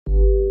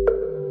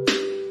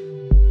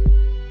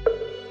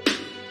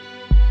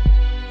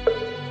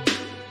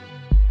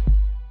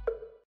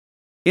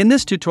In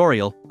this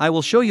tutorial, I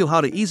will show you how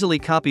to easily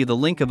copy the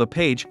link of a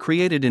page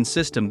created in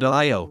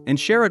Systeme.io and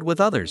share it with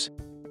others.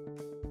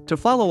 To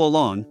follow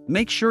along,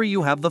 make sure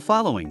you have the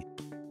following: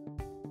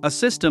 a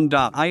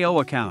Systeme.io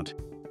account,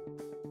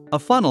 a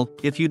funnel.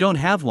 If you don't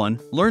have one,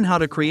 learn how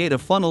to create a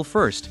funnel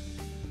first.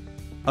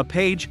 A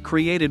page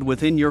created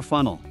within your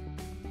funnel.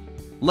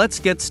 Let's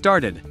get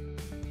started.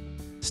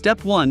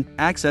 Step 1.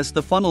 Access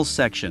the Funnels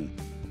section.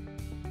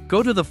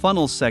 Go to the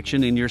Funnels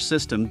section in your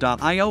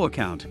Systeme.io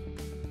account.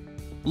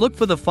 Look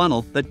for the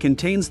funnel that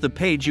contains the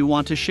page you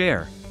want to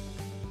share.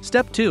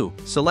 Step 2.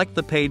 Select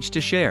the page to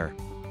share.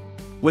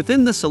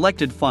 Within the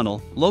selected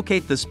funnel,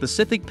 locate the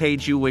specific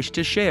page you wish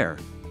to share.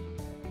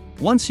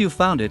 Once you've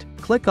found it,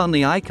 click on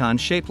the icon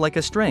shaped like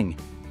a string.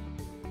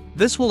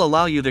 This will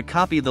allow you to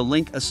copy the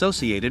link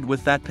associated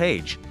with that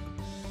page.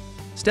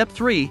 Step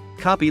 3.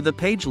 Copy the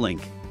page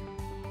link.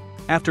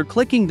 After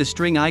clicking the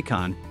string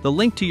icon, the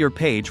link to your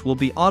page will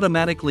be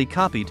automatically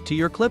copied to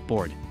your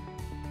clipboard.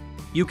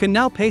 You can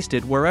now paste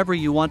it wherever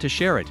you want to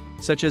share it,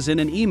 such as in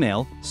an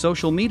email,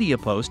 social media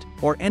post,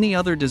 or any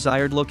other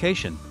desired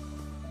location.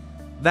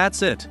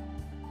 That's it.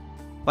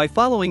 By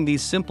following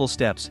these simple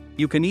steps,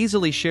 you can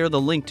easily share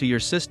the link to your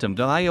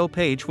Systeme.io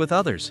page with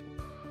others.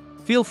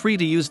 Feel free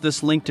to use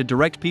this link to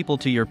direct people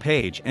to your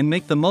page and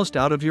make the most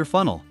out of your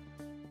funnel.